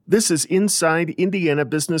This is Inside Indiana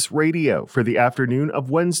Business Radio for the afternoon of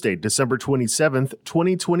Wednesday, December 27th,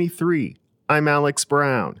 2023. I'm Alex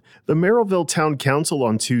Brown. The Merrillville Town Council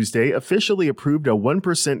on Tuesday officially approved a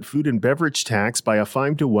 1% food and beverage tax by a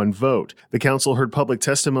 5-1 vote. The council heard public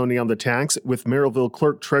testimony on the tax, with Merrillville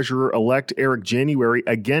Clerk Treasurer-elect Eric January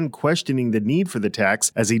again questioning the need for the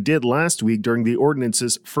tax, as he did last week during the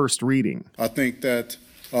ordinance's first reading. I think that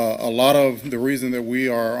a lot of the reason that we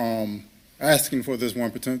are asking for this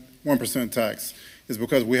 1% tax is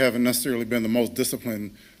because we haven't necessarily been the most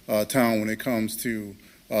disciplined town when it comes to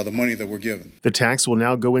the money that we're given. The tax will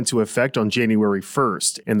now go into effect on January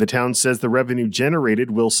 1st, and the town says the revenue generated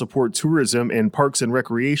will support tourism and parks and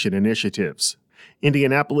recreation initiatives.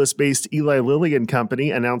 Indianapolis-based Eli Lilly and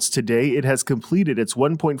Company announced today it has completed its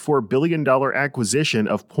 $1.4 billion acquisition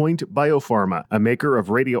of Point Biopharma, a maker of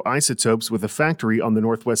radioisotopes with a factory on the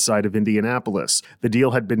northwest side of Indianapolis. The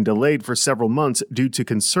deal had been delayed for several months due to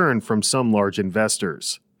concern from some large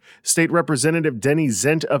investors. State Representative Denny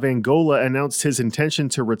Zent of Angola announced his intention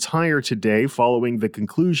to retire today following the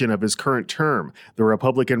conclusion of his current term. The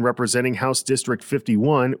Republican representing House District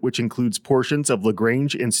 51, which includes portions of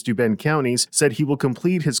LaGrange and Steuben counties, said he will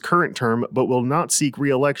complete his current term but will not seek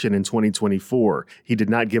re-election in 2024. He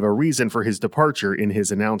did not give a reason for his departure in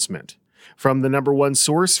his announcement. From the number one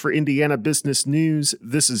source for Indiana business news,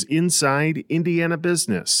 this is Inside Indiana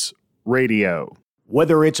Business Radio.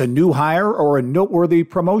 Whether it's a new hire or a noteworthy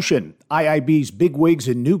promotion, IIB's Bigwigs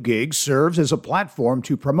and New Gigs serves as a platform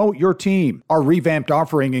to promote your team. Our revamped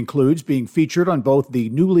offering includes being featured on both the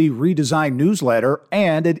newly redesigned newsletter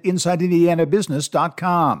and at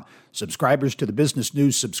InsideIndianaBusiness.com. Subscribers to the Business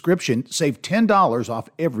News subscription save $10 off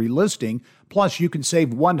every listing, plus you can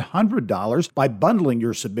save $100 by bundling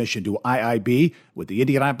your submission to IIB with the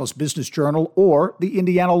Indianapolis Business Journal or the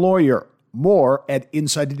Indiana Lawyer. More at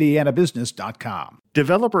InsideIndianaBusiness.com.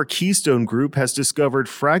 Developer Keystone Group has discovered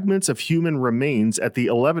fragments of human remains at the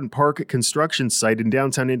 11 Park construction site in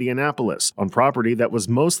downtown Indianapolis, on property that was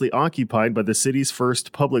mostly occupied by the city's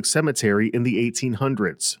first public cemetery in the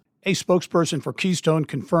 1800s. A spokesperson for Keystone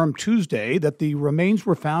confirmed Tuesday that the remains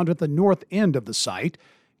were found at the north end of the site.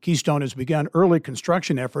 Keystone has begun early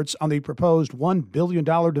construction efforts on the proposed $1 billion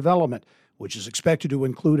development, which is expected to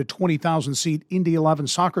include a 20,000-seat Indy 11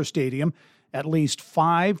 soccer stadium, at least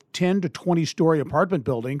 5 10 to 20-story apartment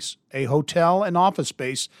buildings, a hotel and office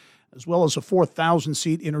space, as well as a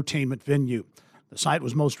 4,000-seat entertainment venue. The site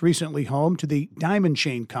was most recently home to the Diamond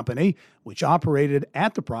Chain Company, which operated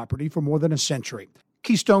at the property for more than a century.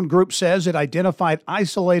 Keystone Group says it identified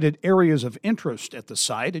isolated areas of interest at the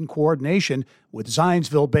site in coordination with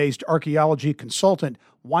Zionsville-based archaeology consultant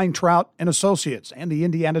Weintraut and Associates and the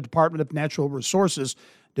Indiana Department of Natural Resources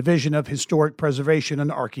Division of Historic Preservation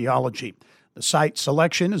and Archaeology. The site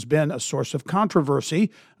selection has been a source of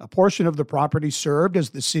controversy. A portion of the property served as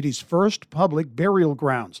the city's first public burial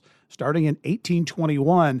grounds, starting in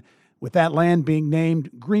 1821, with that land being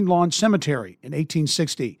named Greenlawn Cemetery in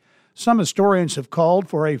 1860. Some historians have called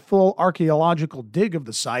for a full archaeological dig of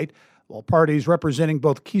the site, while parties representing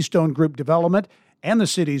both Keystone Group Development and the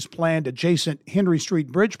city's planned adjacent Henry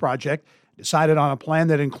Street Bridge project decided on a plan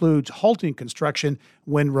that includes halting construction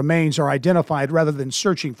when remains are identified rather than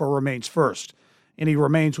searching for remains first. Any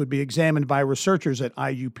remains would be examined by researchers at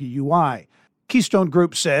IUPUI. Keystone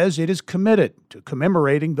Group says it is committed to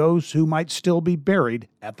commemorating those who might still be buried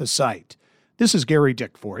at the site. This is Gary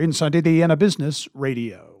Dick for Inside Indiana Business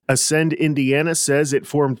Radio. Ascend Indiana says it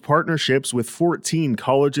formed partnerships with 14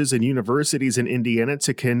 colleges and universities in Indiana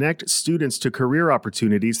to connect students to career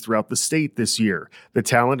opportunities throughout the state this year. The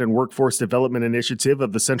Talent and Workforce Development Initiative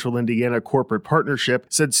of the Central Indiana Corporate Partnership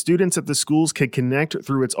said students at the schools can connect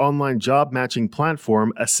through its online job matching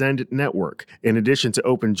platform, Ascend Network. In addition to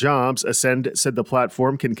open jobs, Ascend said the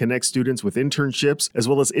platform can connect students with internships as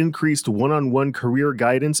well as increased one-on-one career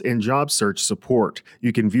guidance and job search support.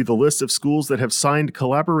 You can view the list of schools that have signed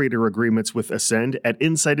collaboration agreements with Ascend at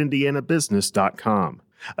InsideIndianaBusiness.com.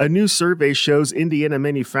 A new survey shows Indiana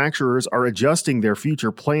manufacturers are adjusting their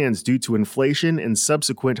future plans due to inflation and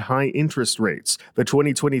subsequent high interest rates. The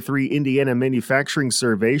 2023 Indiana Manufacturing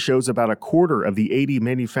Survey shows about a quarter of the 80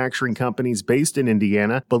 manufacturing companies based in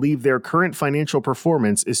Indiana believe their current financial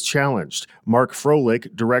performance is challenged. Mark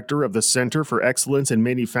Froelich, director of the Center for Excellence in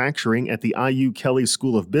Manufacturing at the IU Kelley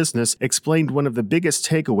School of Business, explained one of the biggest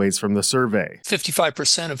takeaways from the survey.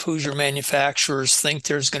 55% of Hoosier manufacturers think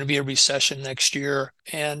there's going to be a recession next year.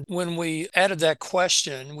 And when we added that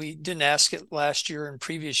question, we didn't ask it last year and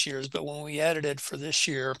previous years, but when we added it for this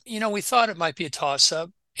year, we thought it might be a toss-up.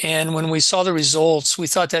 And when we saw the results, we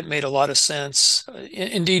thought that made a lot of sense.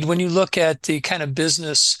 Indeed, when you look at the kind of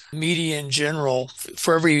business media in general,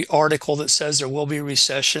 for every article that says there will be a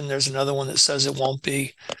recession, there's another one that says it won't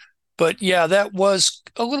be. But yeah, that was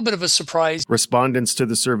a little bit of a surprise. Respondents to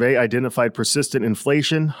the survey identified persistent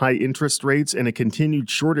inflation, high interest rates, and a continued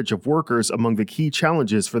shortage of workers among the key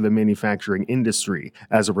challenges for the manufacturing industry.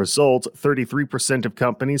 As a result, 33% of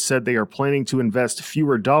companies said they are planning to invest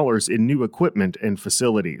fewer dollars in new equipment and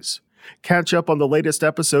facilities. Catch up on the latest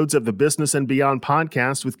episodes of the Business and Beyond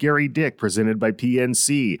podcast with Gary Dick, presented by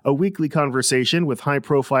PNC, a weekly conversation with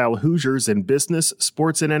high-profile Hoosiers in business,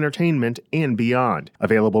 sports, and entertainment, and beyond.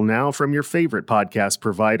 Available now from your favorite podcast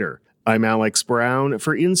provider. I'm Alex Brown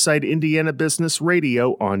for Inside Indiana Business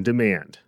Radio on Demand.